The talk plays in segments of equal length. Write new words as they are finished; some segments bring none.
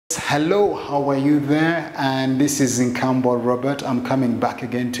Hello, how are you there? And this is Nkambo Robert. I'm coming back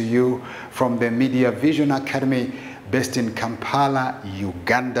again to you from the Mediavision Academy based in Kampala,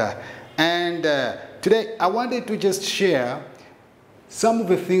 Uganda. And today I wanted to just share some of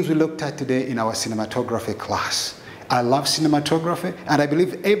the things we looked at today in our cinematography class. I love cinematography, and I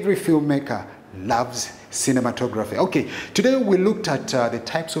believe every filmmaker loves cinematography. Okay, today we looked at the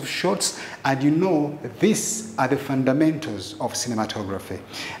types of shots, and you know these are the fundamentals of cinematography.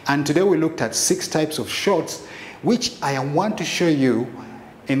 And today we looked at 6 types of shots, which I want to show you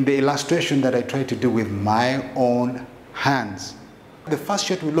in the illustration that I tried to do with my own hands. The first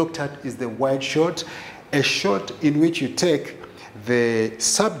shot we looked at is the wide shot, a shot in which you take the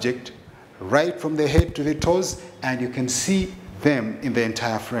subject right from the head to the toes, and you can see them in the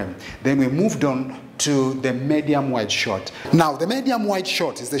entire frame. Then we moved on to the medium wide shot. Now, the medium wide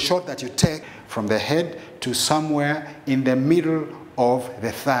shot is the shot that you take from the head to somewhere in the middle of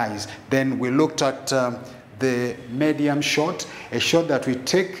the thighs. Then we looked at the medium shot, a shot that we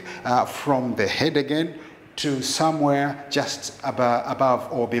take from the head again to somewhere just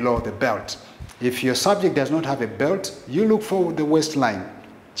above or below the belt. If your subject does not have a belt, you look for the waistline,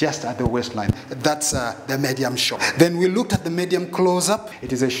 just at the waistline. That's the medium shot. Then we looked at the medium close-up.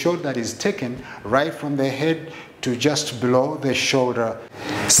 It is a shot that is taken right from the head to just below the shoulder,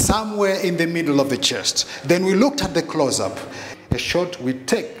 somewhere in the middle of the chest. Then we looked at the close-up, a shot we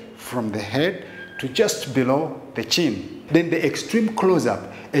take from the head to just below the chin. Then the extreme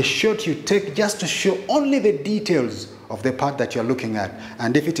close-up, a shot you take just to show only the details of the part that you're looking at.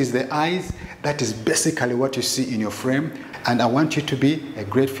 And if it is the eyes, that is basically what you see in your frame. And I want you to be a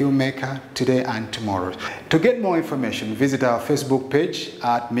great filmmaker today and tomorrow. To get more information, visit our Facebook page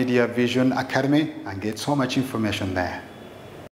at Mediavision Academy and get so much information there.